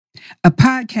a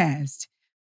podcast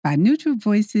by Neutral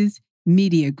Voices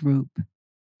Media Group.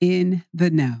 In the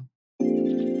Know.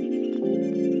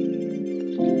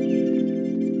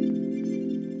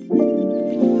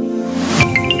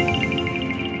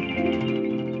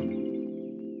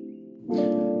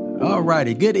 All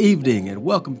righty, good evening and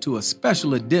welcome to a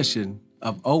special edition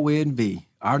of ONV,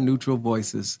 our Neutral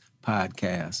Voices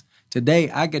podcast.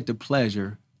 Today, I get the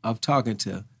pleasure of talking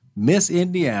to Miss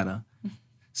Indiana,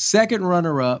 second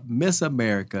runner-up Miss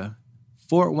America,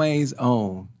 Fort Wayne's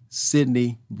own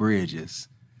Cydney Bridges.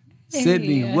 Hey.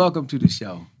 Cydney, welcome to the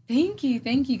show. Thank you.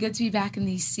 Good to be back in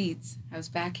these seats. I was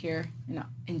back here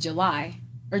in July,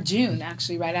 or June,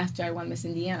 actually, right after I won Miss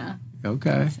Indiana.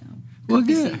 Okay. So, well,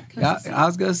 good. I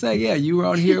was going to say, yeah, you were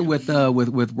on here with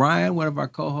Ryan, one of our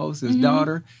co-hosts, his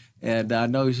daughter, and I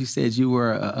know she said you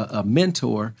were a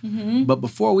mentor. Mm-hmm. But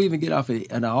before we even get off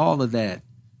into all of that,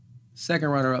 second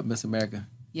runner-up Miss America.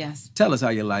 Yes. Tell us how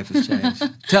your life has changed.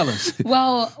 Tell us.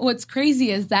 Well, what's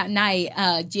crazy is that night,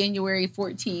 January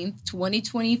 14th,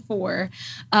 2024,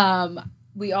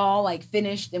 we all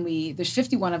finished, and there's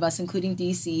 51 of us, including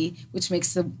DC, which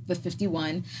makes the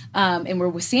 51. And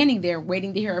we're standing there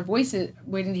waiting to hear our voices,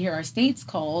 waiting to hear our states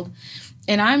called.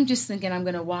 And I'm just thinking, I'm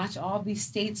going to watch all these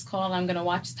states called. I'm going to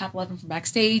watch the top 11 from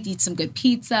backstage, eat some good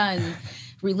pizza, and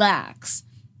relax.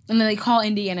 And then they call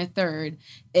Indiana third.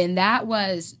 And that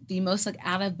was the most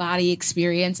out-of-body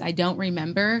experience. I don't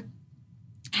remember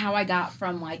how I got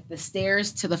from the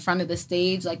stairs to the front of the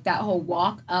stage. That whole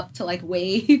walk up to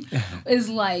wave is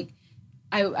I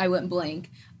wouldn't blink.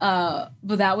 But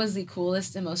that was the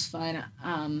coolest and most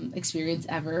fun experience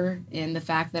ever. And the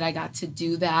fact that I got to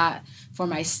do that for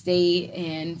my state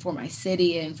and for my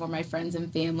city and for my friends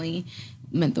and family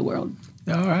meant the world.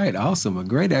 All right, awesome. A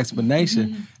great explanation.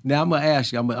 Mm-hmm. Now I'm going to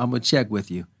ask you, I'm going to check with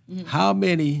you. Mm-hmm. How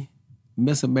many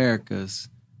Miss Americas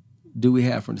do we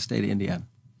have from the state of Indiana?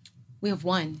 We have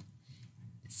one.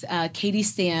 Katie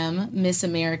Stam, Miss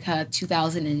America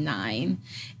 2009.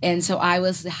 And so I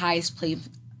was the highest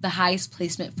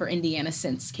placement for Indiana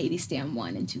since Katie Stam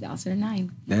won in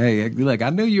 2009. Hey, look, I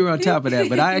knew you were on top of that,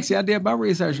 but I did my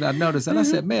research and I noticed, and I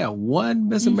said, man, one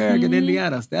Miss America in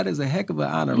Indiana, that is a heck of an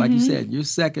honor. Like you said, you're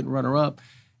second runner-up.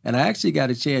 And I actually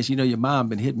got a chance, your mom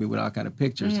been hitting me with all kind of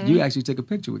pictures. You actually took a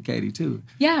picture with Katie, too.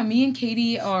 Yeah, me and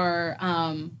Katie are,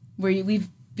 we've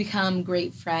become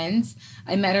great friends.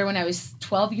 I met her when I was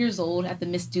 12 years old at the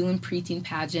Miss Doolin preteen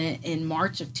pageant in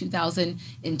March of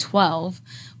 2012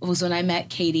 was when I met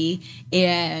Katie,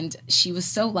 and she was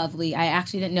so lovely. I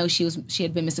actually didn't know she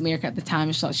had been Miss America at the time.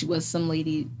 I thought she was some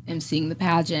lady emceeing the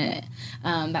pageant.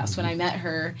 That's when I met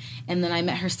her, and then I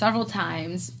met her several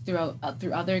times through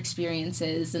other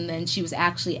experiences, and then she was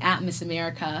actually at Miss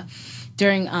America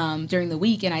during the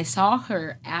week, and I saw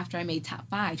her after I made top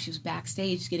 5. She was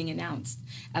backstage getting announced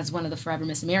as one of the Forever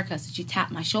Miss Americas. So she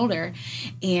tapped my shoulder,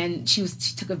 and she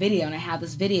took a video, and I had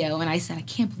this video, and I said, I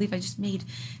can't believe I just made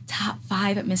top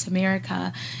 5 at Miss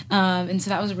America. And so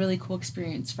that was a really cool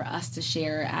experience for us to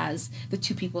share as the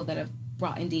two people that have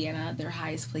brought Indiana their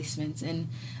highest placements in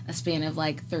a span of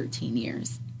 13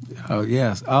 years. Oh,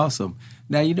 yes. Awesome.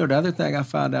 Now, the other thing I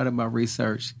found out in my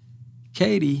research,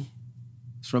 Katie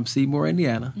is from Seymour,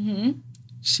 Indiana. Mm-hmm.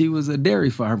 She was a dairy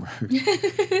farmer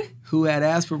who had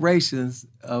aspirations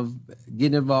of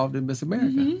getting involved in Miss America.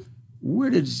 Mm-hmm. Where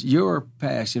did your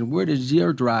passion, where did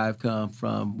your drive come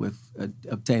from with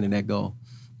obtaining that goal?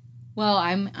 Well,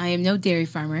 I am no dairy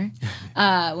farmer.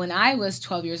 When I was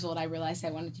 12 years old, I realized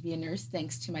I wanted to be a nurse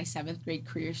thanks to my 7th grade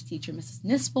careers teacher, Mrs.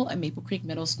 Nispel at Maple Creek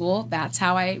Middle School. That's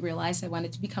how I realized I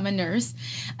wanted to become a nurse.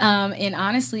 And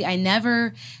honestly, I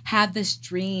never had this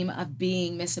dream of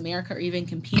being Miss America or even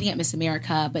competing at Miss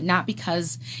America, but not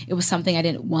because it was something I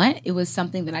didn't want. It was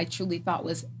something that I truly thought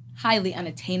was highly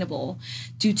unattainable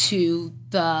due to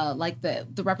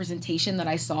the representation that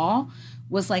I saw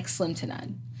was slim to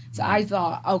none. So I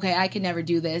thought, okay, I could never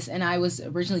do this. And I was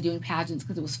originally doing pageants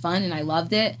because it was fun and I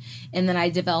loved it. And then I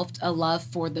developed a love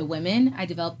for the women. I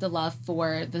developed a love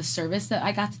for the service that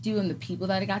I got to do and the people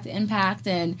that I got to impact.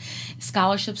 And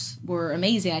scholarships were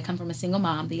amazing. I come from a single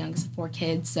mom, the youngest of 4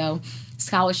 kids. So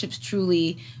scholarships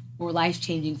truly were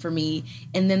life-changing for me.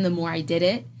 And then the more I did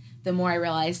it, the more I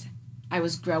realized I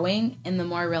was growing. And the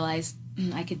more I realized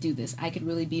I could do this. I could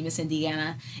really be Miss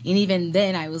Indiana. And even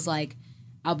then I was like,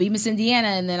 I'll be Miss Indiana,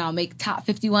 and then I'll make top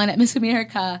 51 at Miss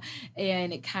America,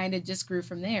 and it kind of just grew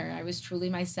from there. I was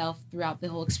truly myself throughout the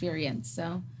whole experience.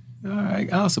 So, all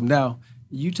right, awesome. Now,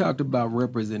 you talked about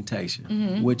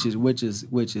representation, which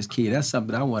is key. That's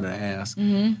something I want to ask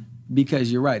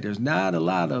because you're right. There's not a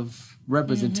lot of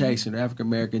representation of African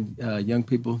American young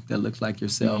people that looks like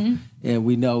yourself, and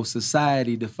we know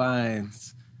society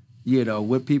defines you know,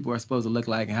 what people are supposed to look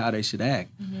like and how they should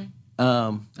act.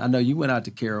 I know you went out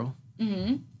to Carroll.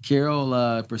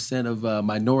 Carroll, percent of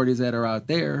minorities that are out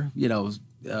there, you know,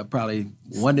 probably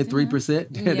 1 to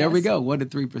 3%. There we go, 1 to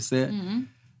 3%.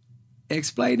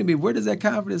 Explain to me, where does that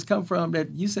confidence come from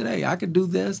that you said, hey, I could do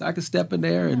this, I could step in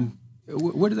there, and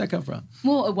where does that come from?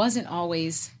 Well, it wasn't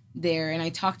always there, and I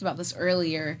talked about this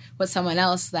earlier with someone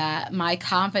else, that my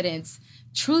confidence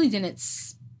truly didn't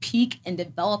peak and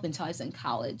develop until I was in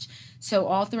college. So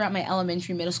all throughout my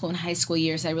elementary, middle school, and high school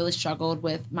years, I really struggled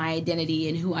with my identity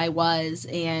and who I was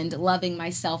and loving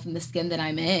myself in the skin that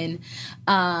I'm in.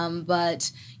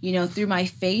 But, you know, through my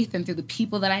faith and through the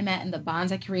people that I met and the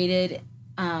bonds I created,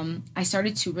 I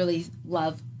started to really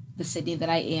love the Cydney that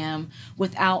I am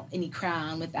without any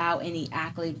crown, without any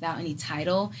accolade, without any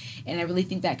title. And I really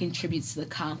think that contributes to the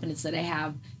confidence that I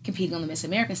have competing on the Miss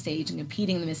America stage and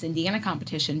competing in the Miss Indiana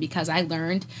competition, because I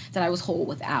learned that I was whole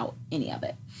without any of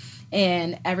it.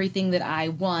 And everything that I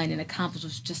won and accomplished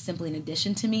was just simply an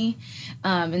addition to me.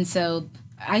 And so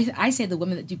I say the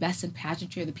women that do best in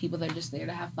pageantry are the people that are just there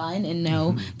to have fun and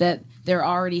know that they're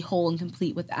already whole and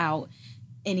complete without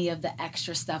any of the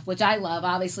extra stuff, which I love.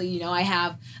 Obviously, you know, I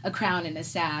have a crown and a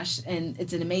sash, and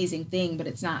it's an amazing thing, but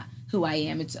it's not who I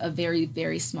am. It's a very,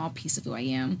 very small piece of who I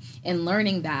am. And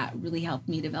learning that really helped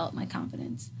me develop my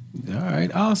confidence. All right,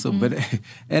 awesome. But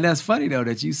and that's funny, though,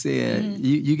 that you said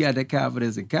you got that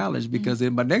confidence in college, because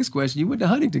in my next question, you went to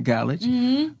Huntington College,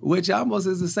 which almost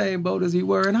is the same boat as you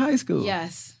were in high school.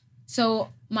 Yes. So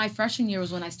my freshman year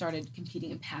was when I started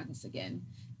competing in pageants again.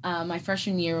 My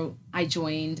freshman year, I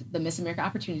joined the Miss America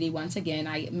opportunity once again.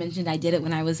 I mentioned I did it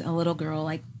when I was a little girl,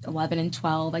 like 11 and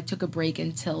 12. I took a break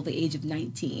until the age of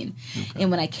 19. Okay. And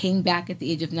when I came back at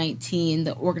the age of 19,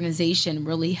 the organization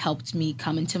really helped me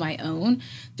come into my own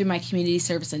through my community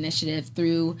service initiative,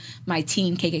 through my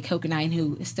team, KK Kokanine,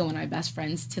 who is still one of my best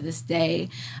friends to this day,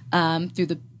 through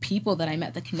the people that I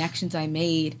met, the connections I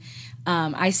made.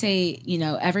 I say, you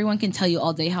know, everyone can tell you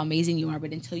all day how amazing you are,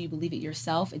 but until you believe it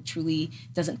yourself, it truly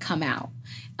doesn't come out.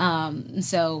 And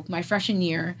so my freshman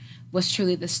year was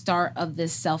truly the start of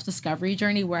this self-discovery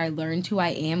journey where I learned who I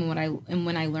am and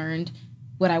when I learned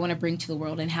what I want to bring to the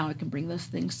world and how I can bring those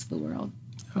things to the world.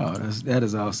 Oh, that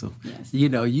is awesome. Yes. You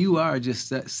know, you are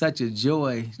just such a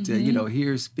joy to, you know,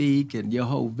 hear, speak, and your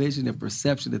whole vision and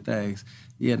perception of things.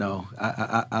 You know,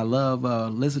 I love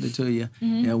listening to you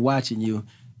and watching you.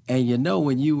 And, you know,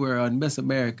 when you were on Miss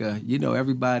America, you know,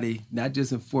 everybody, not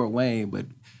just in Fort Wayne, but,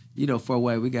 you know, Fort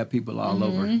Wayne, we got people all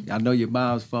over. I know your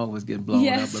mom's phone was getting blown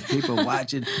up, but people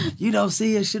watching, you know,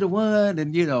 Sia should have won,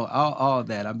 and, you know, all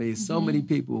that. I mean, so many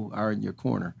people are in your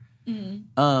corner.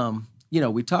 You know,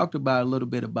 we talked about a little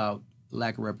bit about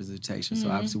lack of representation.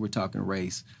 So obviously we're talking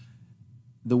race.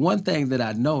 The one thing that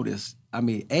I noticed, I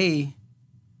mean,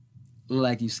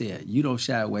 like you said, you don't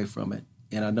shy away from it.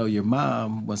 And I know your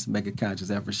mom wants to make a conscious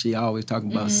effort. She always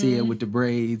talking about Sia with the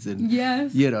braids and,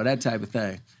 you know, that type of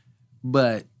thing.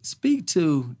 But speak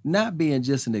to not being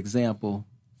just an example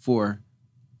for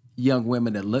young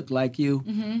women that look like you.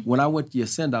 When I went to your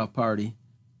send-off party,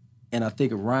 and I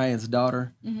think of Ryan's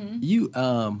daughter, you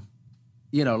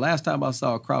know, last time I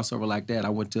saw a crossover like that, I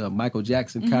went to a Michael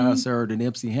Jackson concert and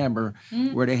MC Hammer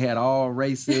where they had all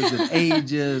races and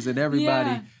ages and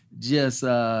everybody just,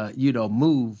 you know,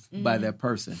 moved by that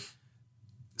person.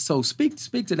 So speak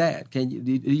to that. Can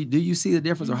you do you see the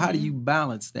difference, or how do you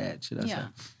balance that, should I say?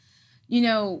 You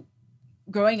know,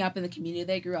 growing up in the community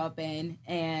that I grew up in,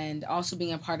 and also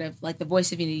being a part of like the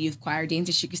Voice of Unity Youth Choir, Dance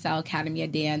and Shiki Style Academy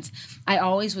of Dance, I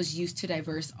always was used to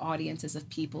diverse audiences of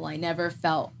people. I never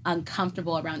felt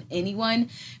uncomfortable around anyone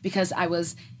because I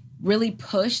was really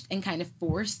pushed and kind of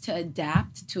forced to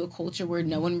adapt to a culture where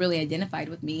no one really identified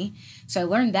with me. So I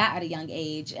learned that at a young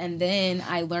age. And then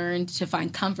I learned to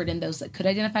find comfort in those that could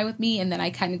identify with me. And then I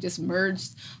kind of just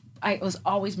merged. I was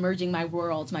always merging my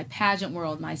worlds, my pageant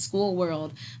world, my school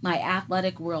world, my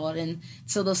athletic world. And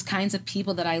so those kinds of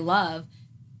people that I love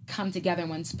come together in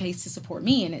one space to support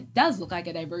me. And it does look like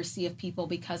a diversity of people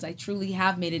because I truly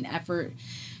have made an effort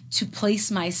to place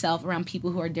myself around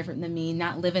people who are different than me,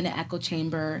 not live in an echo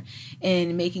chamber,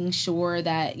 and making sure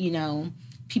that, you know,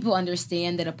 people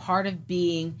understand that a part of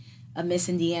being a Miss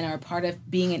Indiana or a part of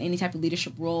being in any type of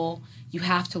leadership role, you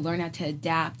have to learn how to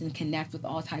adapt and connect with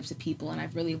all types of people. And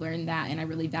I've really learned that, and I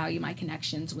really value my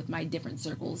connections with my different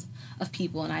circles of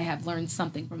people, and I have learned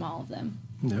something from all of them.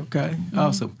 Okay,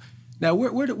 awesome. Now,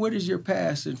 where does your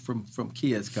passion from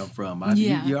kids come from?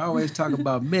 You always talk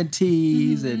about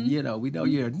mentees, and, you know, we know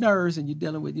you're a nurse and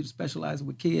you're specializing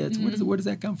with kids. Where does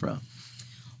that come from?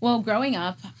 Well, growing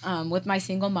up with my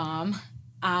single mom,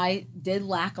 I did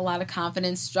lack a lot of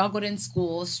confidence, struggled in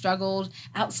school, struggled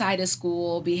outside of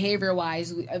school,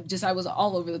 behavior-wise. I was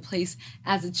all over the place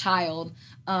as a child.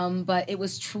 But it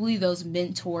was truly those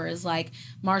mentors like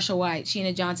Marsha White,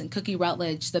 Sheena Johnson, Cookie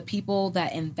Rutledge, the people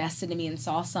that invested in me and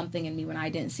saw something in me when I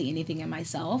didn't see anything in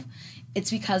myself. It's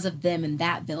because of them and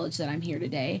that village that I'm here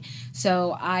today.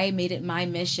 So I made it my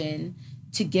mission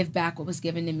to give back what was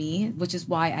given to me, which is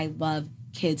why I love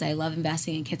kids. I love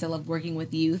investing in kids. I love working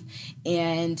with youth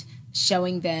and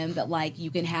showing them that, like,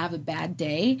 you can have a bad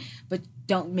day, but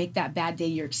don't make that bad day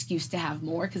your excuse to have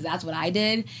more, because that's what I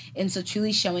did. And so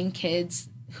truly showing kids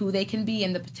who they can be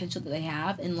and the potential that they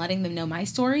have, and letting them know my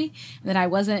story, and that I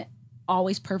wasn't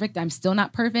always perfect. I'm still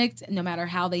not perfect, no matter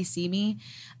how they see me.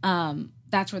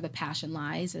 That's where the passion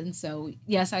lies. And so,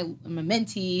 yes, I'm a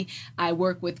mentee. I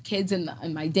work with kids in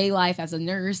my day life as a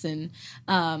nurse, and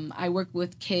I work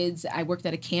with kids. I worked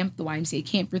at a camp, the YMCA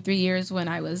camp, for 3 years when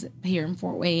I was here in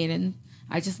Fort Wayne, and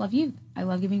I just love youth. I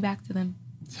love giving back to them.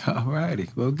 All righty.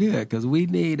 Well, good, because we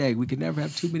can never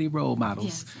have too many role models.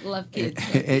 Yes, love kids.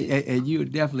 And you're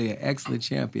definitely an excellent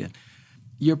champion.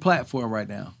 Your platform right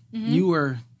now, you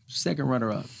were second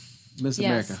runner-up, Miss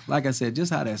America. Like I said,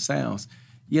 just how that sounds.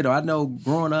 You know, I know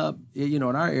growing up, you know,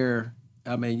 in our era,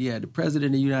 I mean, yeah, the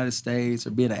president of the United States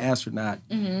or being an astronaut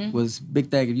was a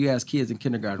big thing. If you ask kids in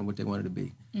kindergarten what they wanted to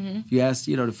be. If you ask,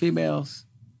 you know, the females,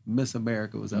 Miss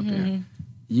America was up there.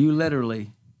 You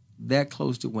literally that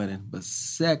close to winning, but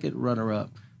second runner-up,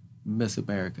 Miss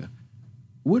America.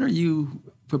 What are you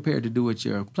prepared to do with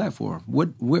your platform?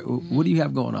 What do you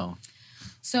have going on?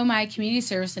 So my community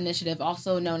service initiative,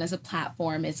 also known as a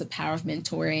platform, is a power of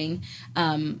mentoring.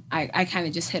 I kind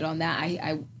of just hit on that.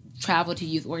 I travel to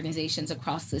youth organizations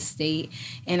across the state,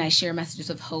 and I share messages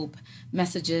of hope,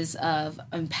 messages of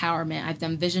empowerment. I've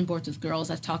done vision boards with girls.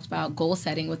 I've talked about goal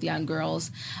setting with young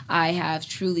girls. I have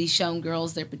truly shown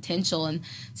girls their potential, and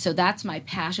so that's my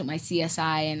passion, my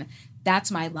CSI, and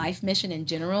that's my life mission in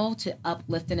general, to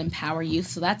uplift and empower youth.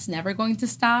 So that's never going to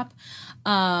stop.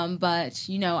 But,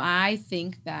 you know, I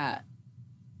think that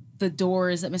the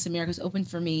doors that Miss America's opened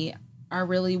for me are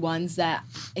really ones that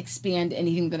expand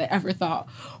anything that I ever thought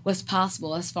was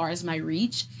possible as far as my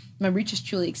reach. My reach has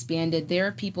truly expanded. There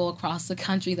are people across the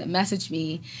country that message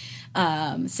me,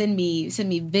 send me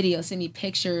videos, send me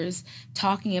pictures,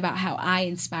 talking about how I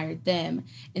inspired them,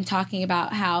 and talking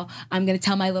about how I'm going to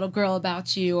tell my little girl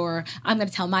about you, or I'm going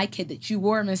to tell my kid that you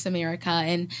were Miss America.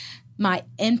 And my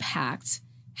impact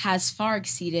has far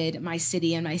exceeded my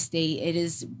city and my state. It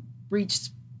has reached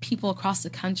people across the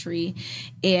country,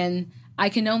 and I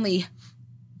can only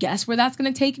guess where that's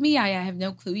going to take me. I have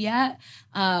no clue yet,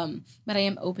 but I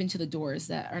am open to the doors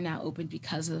that are now open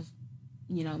because of,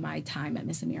 you know, my time at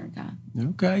Miss America.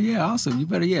 Okay, yeah, awesome. You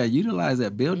better, utilize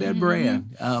that, build that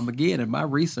brand. Again, in my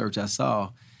research, I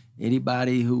saw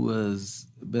anybody who was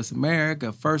Miss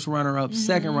America, first runner-up,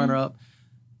 second runner-up,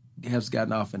 has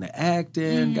gotten off into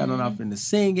acting, gotten off into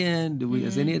singing.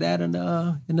 Is any of that in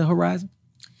the horizon?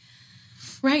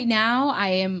 Right now, I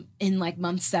am in like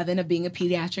month 7 of being a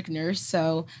pediatric nurse,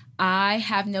 so I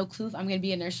have no clue if I'm going to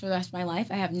be a nurse for the rest of my life.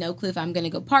 I have no clue if I'm going to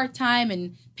go part-time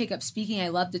and pick up speaking. I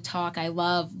love to talk. I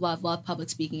love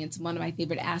public speaking. It's one of my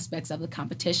favorite aspects of the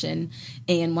competition,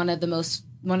 and one of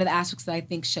the aspects that I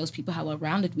think shows people how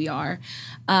well-rounded we are.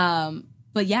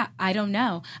 But yeah, I don't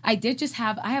know. I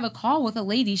have a call with a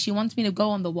lady. She wants me to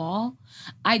go on the wall.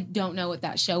 I don't know what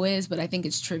that show is, but I think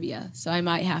it's trivia, so I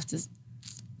might have to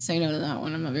say no to that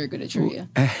one. I'm not very good at trivia.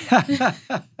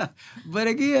 But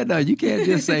again, no, you can't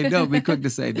just say no. Be quick to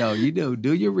say no. You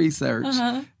do your research.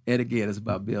 And again, it's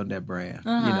about building that brand.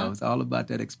 You know, it's all about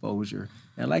that exposure.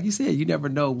 And like you said, you never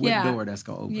know what door that's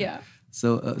going to open. Yeah.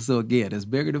 So again, it's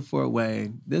bigger than Fort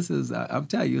Wayne. This is, I'm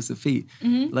telling you, it's a feat.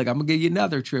 Like, I'm going to give you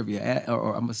another trivia, or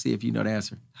I'm going to see if you know the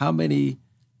answer. How many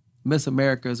Miss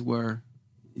Americas were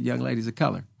young ladies of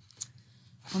color?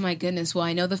 Oh, my goodness. Well,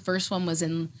 I know the first one was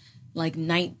in like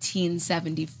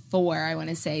 1974, I want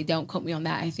to say. Don't quote me on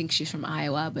that. I think she's from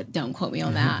Iowa, but don't quote me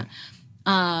on that.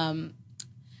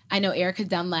 I know Erica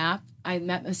Dunlap. I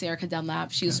met Miss Erica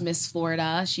Dunlap. She was Miss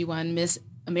Florida. She won Miss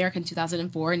America in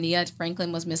 2004. Nia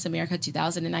Franklin was Miss America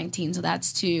 2019, so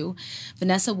that's 2.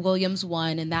 Vanessa Williams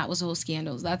won, and that was a whole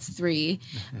scandal. So that's 3,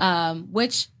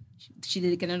 which she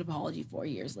did get an apology 4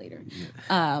 years later.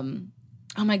 Oh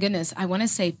my goodness, I want to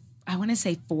say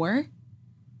 4.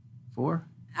 4?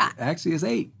 Actually, it's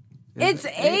 8. It's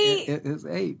 8. It's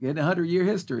 8 in a 100-year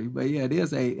history. But yeah, it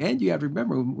is 8. And you have to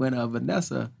remember when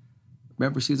Vanessa,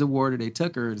 she's awarded, they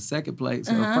took her in second place.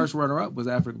 Her first runner-up was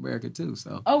African American too.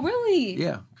 So. Oh, really?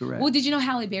 Yeah, correct. Well, did you know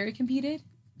Halle Berry competed?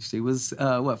 She was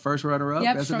first runner up.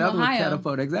 Yep, That's from another one. Ohio.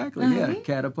 Catapult, exactly. Yeah,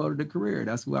 catapulted a career.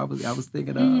 That's who I was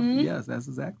thinking of. Yes, that's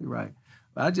exactly right.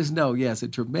 But I just know, yes, a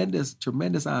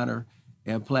tremendous honor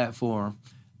and platform.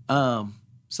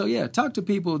 So yeah, talk to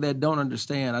people that don't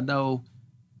understand. I know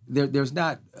there's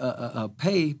not a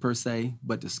pay per se,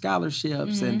 but the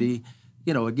scholarships and the,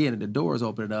 again, the doors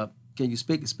opening up. Can you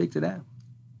speak to that?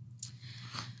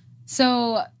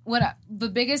 So the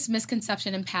biggest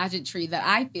misconception in pageantry that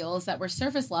I feel is that we're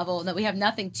surface level and that we have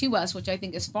nothing to us, which I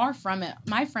think is far from it.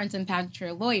 My friends in pageantry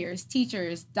are lawyers,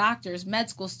 teachers, doctors, med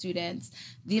school students,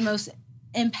 the most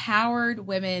empowered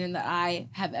women that I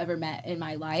have ever met in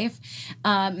my life.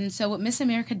 And so what Miss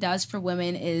America does for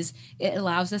women is it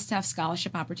allows us to have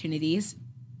scholarship opportunities.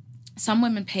 Some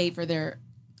women pay for their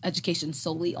education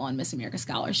solely on Miss America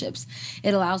scholarships.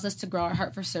 It allows us to grow our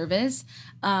heart for service.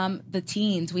 The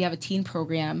teens, we have a teen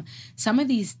program. Some of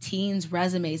these teens'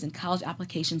 resumes and college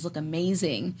applications look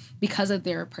amazing because of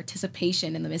their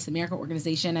participation in the Miss America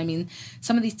organization. I mean,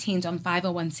 some of these teens on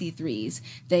 501c3s,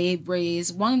 they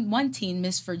raised one teen,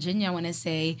 Miss Virginia, I want to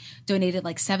say, donated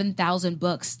like 7,000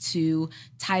 books to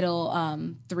Title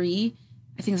III.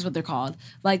 I think that's what they're called,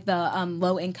 like the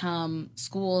low-income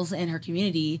schools in her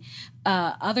community.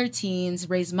 Other teens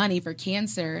raise money for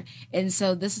cancer. And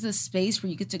so this is a space where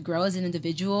you get to grow as an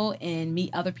individual and meet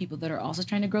other people that are also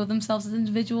trying to grow themselves as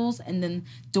individuals. And then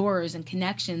doors and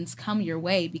connections come your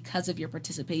way because of your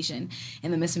participation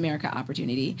in the Miss America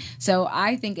opportunity. So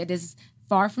I think it is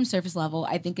far from surface level.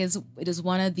 I think it is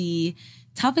one of the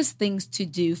toughest things to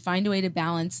do, find a way to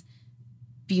balance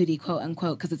beauty, quote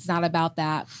unquote, because it's not about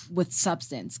that with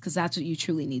substance, because that's what you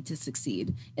truly need to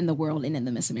succeed in the world and in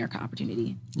the Miss America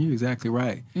opportunity. You're exactly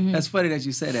right. That's funny that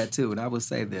you say that too. And I will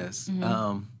say this,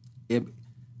 obviously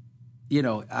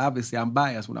I'm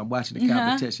biased when I'm watching the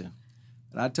competition.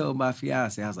 And I told my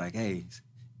fiance, I was like, hey,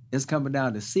 it's coming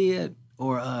down to Cyd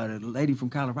or the lady from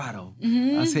Colorado.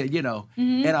 I said,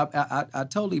 and I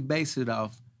totally based it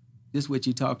off just what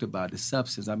you talked about, the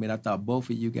substance. I mean, I thought both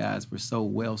of you guys were so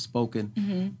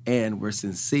well-spoken and were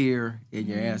sincere in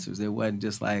your answers. It wasn't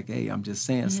just like, hey, I'm just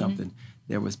saying something.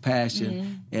 There was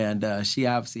passion. And she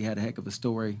obviously had a heck of a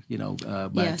story,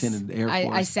 by attending the Air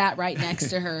Force. I sat right next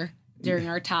to her during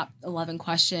our top 11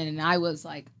 question, and I was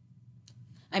like,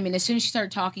 as soon as she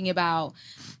started talking about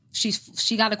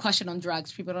she got a question on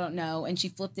drugs people don't know, and she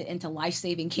flipped it into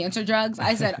life-saving cancer drugs.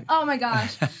 I said, oh my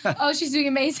gosh, she's doing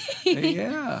amazing.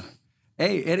 Yeah.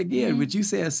 Hey, and again, what you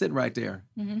said sitting right there,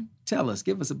 tell us,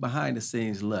 give us a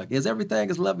behind-the-scenes look. Is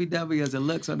everything as lovey-dovey as it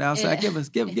looks on the outside? Give us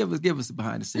a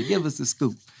behind-the-scenes. Give us a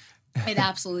scoop. It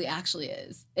absolutely actually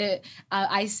is.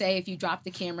 I say if you drop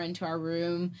the camera into our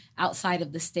room outside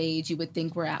of the stage, you would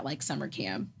think we're at like summer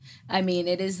camp. I mean,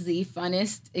 it is the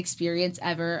funnest experience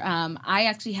ever. I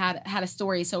actually had a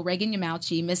story. So Reagan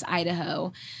Yamauchi, Miss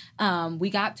Idaho, we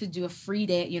got to do a free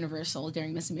day at Universal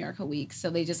during Miss America week. So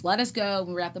they just let us go.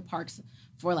 We were at the parks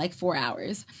for like 4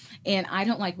 hours. And I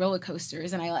don't like roller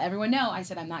coasters. And I let everyone know. I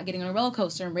said, I'm not getting on a roller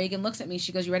coaster. And Reagan looks at me.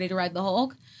 She goes, you ready to ride the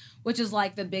Hulk? Which is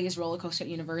like the biggest roller coaster at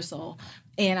Universal.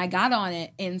 And I got on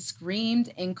it and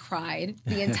screamed and cried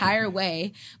the entire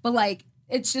way. But like,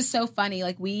 it's just so funny.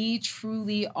 Like, we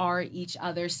truly are each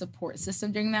other's support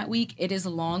system during that week. It is a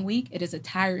long week. It is a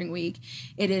tiring week.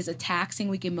 It is a taxing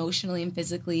week emotionally and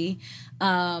physically.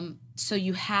 So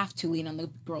you have to lean on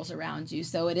the girls around you.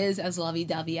 So it is as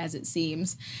lovey-dovey as it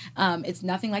seems. It's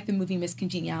nothing like the movie Miss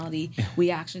Congeniality.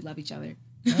 We actually love each other.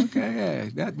 Okay,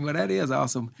 that is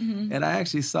awesome. And I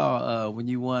actually saw when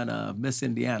you won Miss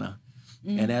Indiana,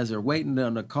 and as they're waiting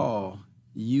on the call,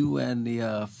 you and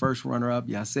the first runner-up,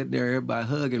 y'all sitting there, everybody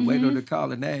hugging, waiting on the call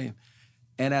the name.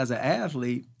 And as an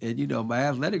athlete, and my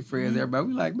athletic friends, everybody,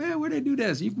 we like, man, where'd they do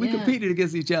this? We competed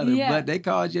against each other, but they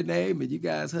called your name, and you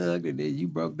guys hugged, and then you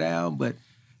broke down. But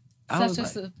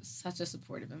such a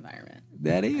supportive environment.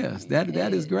 That is.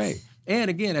 That is great. And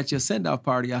again, at your send-off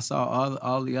party, I saw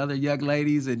all the other young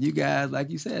ladies and you guys,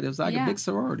 like you said, it was like a big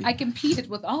sorority. I competed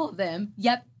with all of them,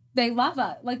 yet they love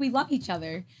us. Like, we love each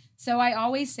other. So I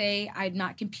always say I'm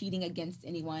not competing against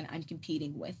anyone. I'm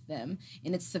competing with them.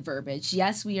 And it's the verbiage.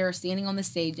 Yes, we are standing on the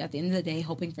stage at the end of the day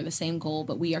hoping for the same goal,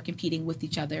 but we are competing with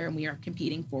each other and we are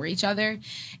competing for each other.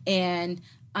 And,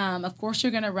 of course,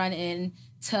 you're going to run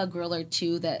into a girl or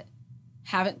two that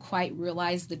haven't quite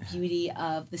realized the beauty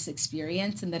of this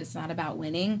experience and that it's not about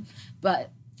winning.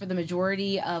 But for the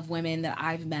majority of women that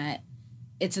I've met,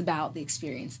 it's about the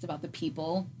experience. It's about the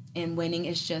people. And winning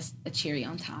is just a cherry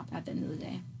on top at the end of the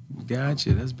day.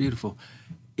 Gotcha. That's beautiful.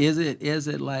 Is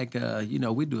it like,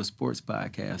 we do a sports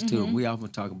podcast too. We often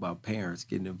talk about parents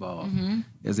getting involved.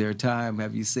 Is there a time,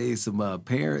 have you seen some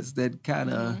parents that kind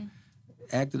of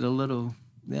acted a little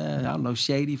I don't know,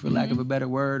 shady for lack of a better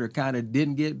word, or kind of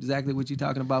didn't get exactly what you're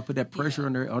talking about, put that pressure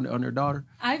on their daughter?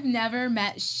 I've never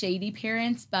met shady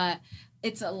parents, but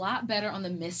it's a lot better on the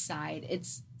miss side.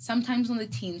 It's sometimes on the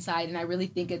teen side, and I really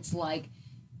think it's like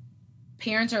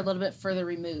parents are a little bit further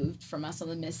removed from us on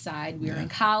the miss side. We're in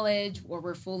college, or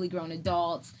we're fully grown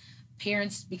adults.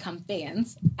 Parents become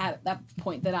fans at that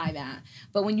point that I'm at.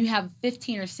 But when you have a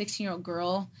 15 or 16-year-old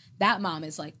girl, that mom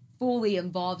is like fully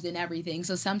involved in everything.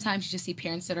 So sometimes you just see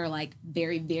parents that are like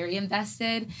very, very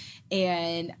invested.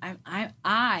 And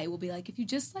I will be like, if you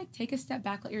just like take a step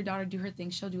back, let your daughter do her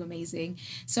thing, she'll do amazing.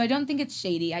 So I don't think it's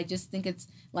shady. I just think it's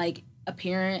like a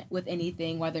parent with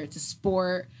anything, whether it's a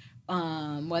sport,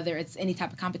 whether it's any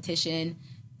type of competition.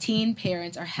 Teen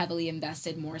parents are heavily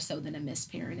invested more so than a miss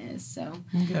parent is. So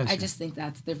I just think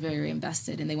they're very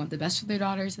invested and they want the best for their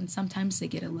daughters. And sometimes they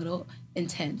get a little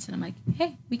intense. And I'm like,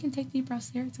 hey, we can take deep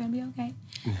breaths here. It's going to be okay.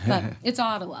 But it's all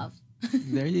out of love.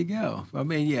 There you go. I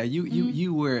mean, yeah,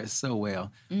 you wear it so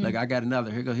well. Like I got another.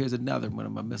 Here's another one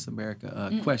of my Miss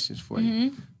America questions for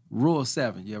you. Rule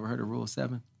 7. You ever heard of Rule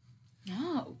 7?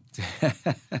 No.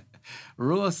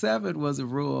 Rule 7 was a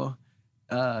rule.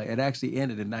 It actually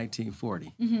ended in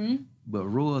 1940. But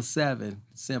Rule 7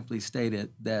 simply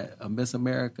stated that a Miss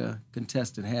America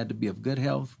contestant had to be of good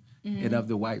health and of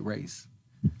the white race.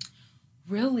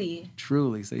 Really?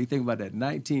 Truly. So you think about that,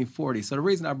 1940. So the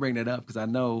reason I bring that up, because I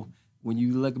know when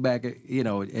you look back at,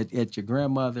 at your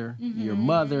grandmother, your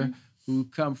mother, who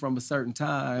come from a certain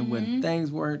time when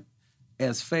things weren't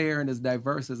as fair and as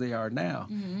diverse as they are now.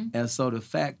 And so the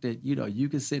fact that, you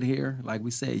can sit here, like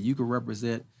we say, you can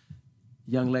represent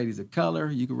young ladies of color,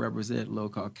 you can represent little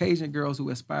Caucasian girls who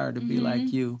aspire to be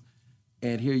like you,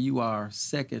 and here you are,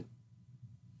 second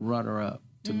runner-up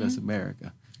to Miss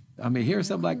America. I mean, hearing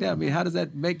something like that, I mean, how does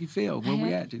that make you feel? Where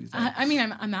we at? I mean,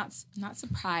 I'm not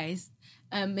surprised.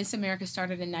 Miss America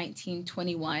started in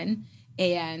 1921,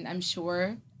 and I'm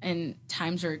sure, and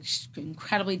times are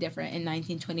incredibly different in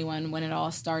 1921 when it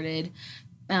all started.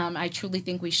 I truly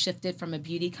think we shifted from a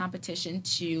beauty competition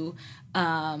to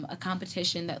a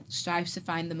competition that strives to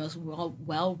find the most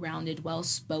well-rounded,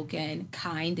 well-spoken,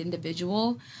 kind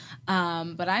individual.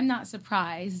 But I'm not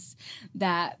surprised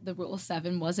that the Rule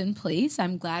 7 was in place.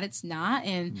 I'm glad it's not.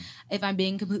 And if I'm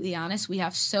being completely honest, we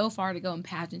have so far to go in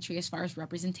pageantry as far as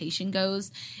representation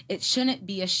goes. It shouldn't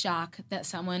be a shock that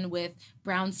someone with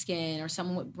brown skin or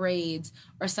someone with braids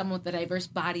or someone with a diverse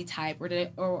body type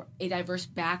or a diverse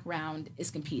background is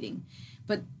competing.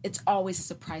 But it's always a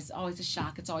surprise. It's always a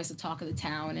shock. It's always the talk of the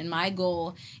town. And my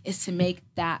goal is to make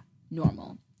that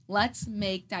normal. Let's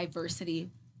make diversity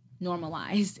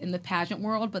normalized in the pageant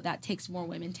world, but that takes more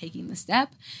women taking the step.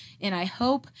 And I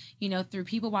hope, through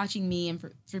people watching me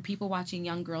and through people watching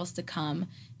young girls to come,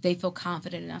 they feel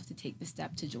confident enough to take the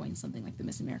step to join something like the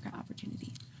Miss America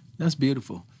opportunity. That's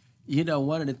beautiful.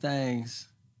 One of the things,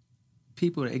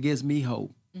 it gives me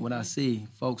hope when I see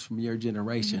folks from your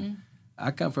generation. I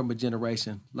come from a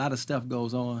generation, a lot of stuff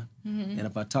goes on, and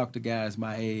if I talk to guys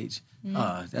my age,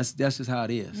 that's just how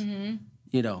it is.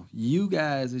 You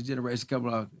guys, this generation, come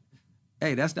along,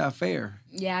 hey, that's not fair.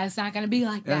 Yeah, it's not going to be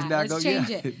like that. Let's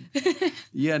change it.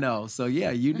 So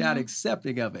you're not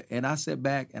accepting of it. And I sit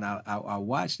back and I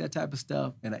watch that type of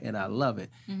stuff and I love it.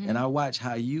 And I watch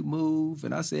how you move.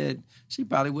 And I said, she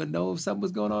probably wouldn't know if something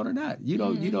was going on or not. You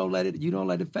don't let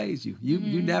it faze you.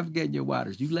 You navigate in your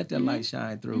waters. You let that light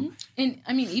shine through. And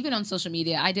I mean, even on social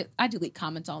media, I delete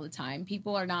comments all the time.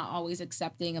 People are not always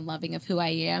accepting and loving of who I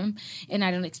am. And I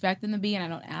don't expect them to be and I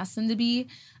don't ask them to be.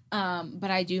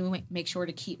 But I do make sure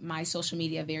to keep my social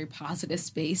media a very positive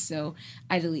space. So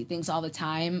I delete things all the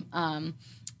time.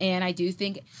 And I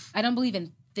don't believe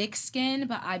in thick skin,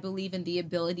 but I believe in the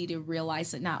ability to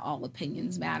realize that not all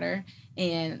opinions matter.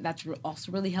 And that's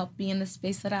also really helped me in the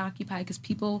space that I occupy because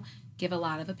people give a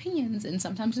lot of opinions and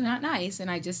sometimes they're not nice.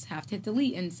 And I just have to hit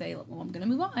delete and say, well, I'm going to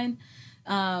move on.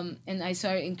 So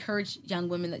I encourage young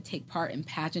women that take part in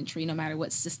pageantry, no matter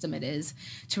what system it is,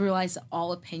 to realize that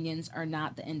all opinions are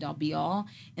not the end-all be-all,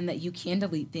 and that you can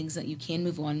delete things, that you can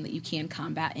move on, that you can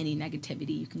combat any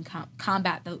negativity. You can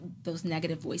combat those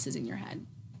negative voices in your head.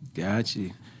 Got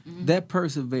you. That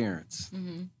perseverance.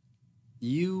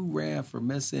 You ran for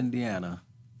Miss Indiana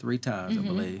 3 times, I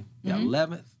believe. Yeah,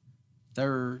 11th,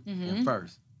 3rd, and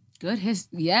 1st. Good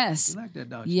yes. You like that,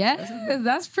 don't you? Yes,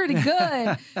 that's pretty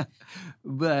good.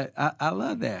 But I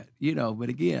love that, But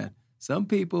again, some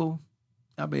people,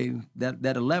 I mean, that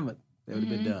 11th, they would have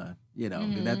been done,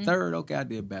 And that 3rd, okay, I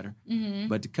did better.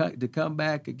 But to come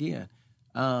back again,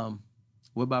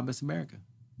 what about Miss America?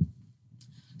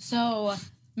 So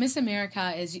Miss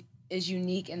America is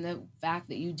unique in the fact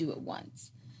that you do it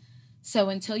once. So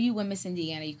until you win Miss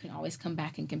Indiana, you can always come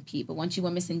back and compete. But once you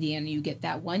win Miss Indiana, you get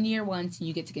that 1 year once, and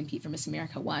you get to compete for Miss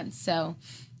America once. So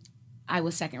I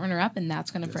was second runner-up, and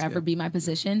that's going to forever be my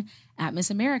position at Miss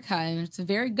America. And it's a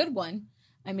very good one.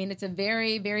 I mean, it's a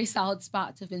very, very solid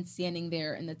spot to have been standing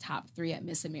there in the top 3 at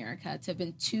Miss America, to have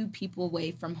been 2 people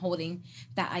away from holding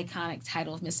that iconic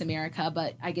title of Miss America.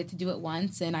 But I get to do it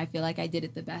once, and I feel like I did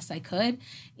it the best I could,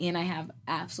 and I have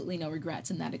absolutely no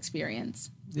regrets in that experience.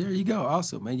 There you go.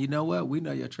 Awesome. And you know what? We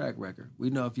know your track record.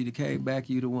 We know if you came back,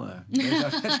 you'd have won.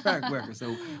 That's our track record.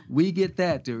 So we get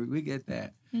that, too. We get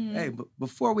that. Mm-hmm. Hey, but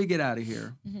before we get out of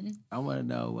here, I want to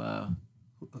know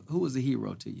who was a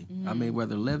hero to you? I mean,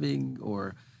 whether living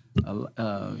or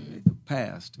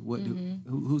past,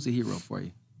 who's a hero for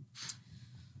you?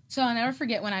 So I'll never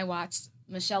forget when I watched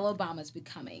Michelle Obama's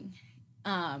Becoming.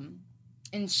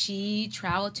 And she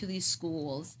traveled to these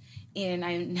schools, and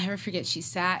I never forget, she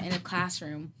sat in a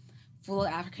classroom full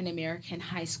of African-American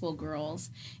high school girls,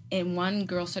 and one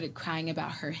girl started crying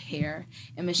about her hair,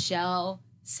 and Michelle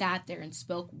sat there and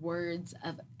spoke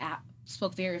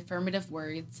very affirmative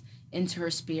words into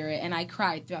her spirit, and I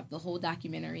cried throughout the whole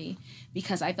documentary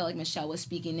because I felt like Michelle was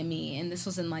speaking to me. And this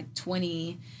was in like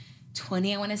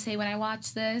 2020, I want to say, when I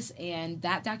watched this, and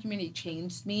that documentary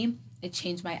changed me. It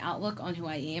changed my outlook on who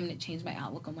I am, and it changed my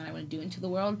outlook on what I want to do into the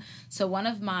world. So one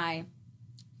of my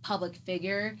public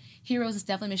figure heroes is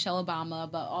definitely Michelle Obama,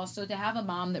 but also to have a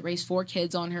mom that raised 4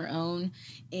 kids on her own,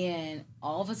 and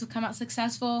all of us have come out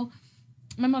successful.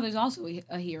 My mother's also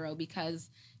a hero because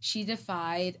she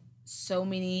defied so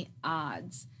many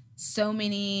odds, so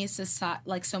many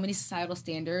societal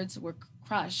standards were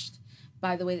crushed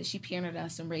by the way that she parented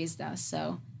us and raised us.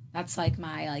 So that's like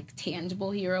my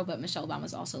tangible hero, but Michelle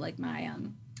Obama's also like my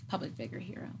public figure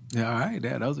hero. Yeah, all right,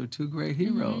 those are 2 great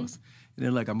heroes. And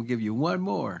then, look, I'm gonna give you one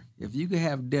more. If you could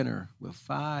have dinner with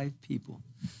 5 people,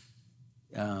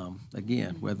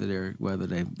 again, whether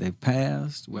they've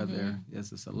passed, whether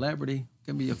it's a celebrity,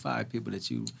 give me your 5 people that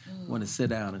you want to sit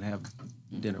down and have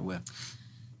dinner with.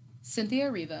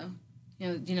 Cynthia Erivo.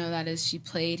 You know that is, she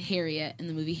played Harriet in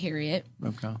the movie Harriet.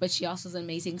 Okay. But she also is an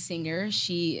amazing singer.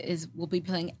 Will be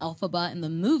playing Elphaba in the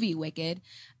movie Wicked.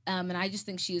 And I just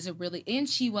think she is and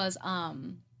she was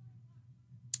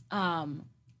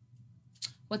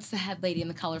what's the head lady in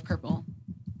The Color Purple?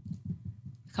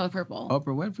 Color Purple.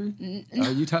 Oprah Winfrey?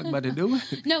 Are you talking about the new one?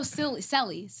 No, Silly.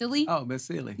 Oh, Miss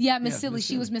Silly. Yeah, Miss Silly.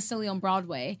 She was Miss Silly on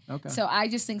Broadway. Okay. So I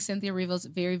just think Cynthia Erivo's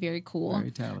very, very cool.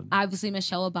 Very talented. Obviously,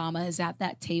 Michelle Obama is at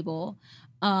that table.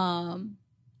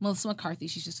 Melissa McCarthy,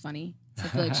 she's just funny. So I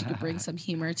feel like she could bring some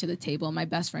humor to the table. My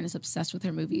best friend is obsessed with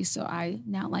her movies, so I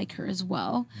now like her as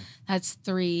well. That's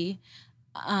 3.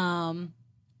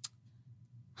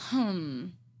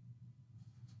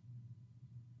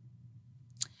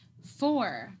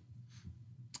 4.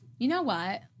 You know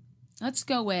what? Let's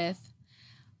go with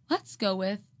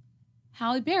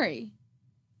Halle Berry.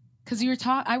 Because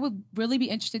I would really be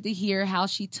interested to hear how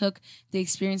she took the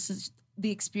experiences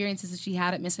that she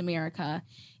had at Miss America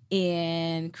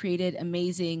and created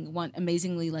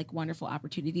amazingly wonderful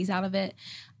opportunities out of it.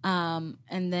 And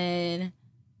then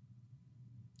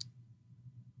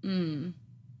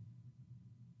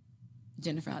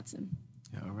Jennifer Hudson.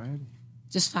 All right.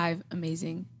 Just 5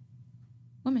 amazing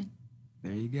women.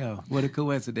 There you go. What a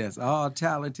coincidence. All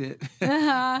talented.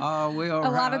 All well-rounded. A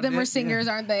lot of them are singers,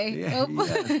 aren't they? Yeah.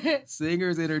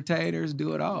 Singers, entertainers,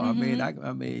 do it all. I mean, like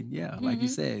you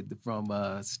said, from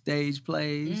stage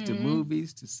plays to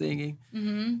movies to singing.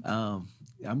 I'm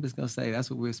just going to say that's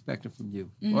what we're expecting from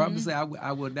you. Or I'm going to say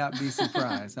I would not be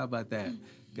surprised. How about that?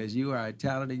 Because you are a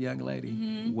talented young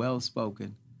lady,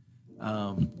 well-spoken.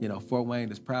 Fort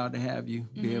Wayne is proud to have you,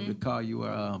 be able to call you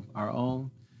our own.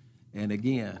 And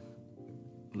again,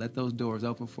 let those doors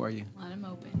open for you. Let them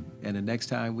open. And the next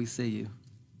time we see you,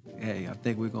 hey, I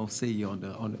think we're gonna see you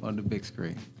on the big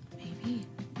screen. Maybe.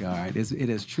 All right. It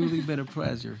has truly been a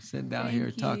pleasure sitting down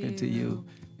here talking to you.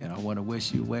 And I want to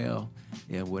wish you well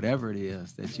in whatever it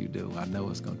is that you do. I know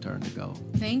it's gonna turn to gold.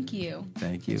 Thank you.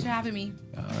 Thank you. Thanks for having me.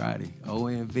 All righty.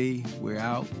 ONV, we're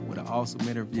out with an awesome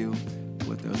interview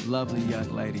with a lovely young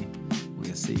lady.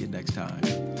 We'll see you next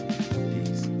time.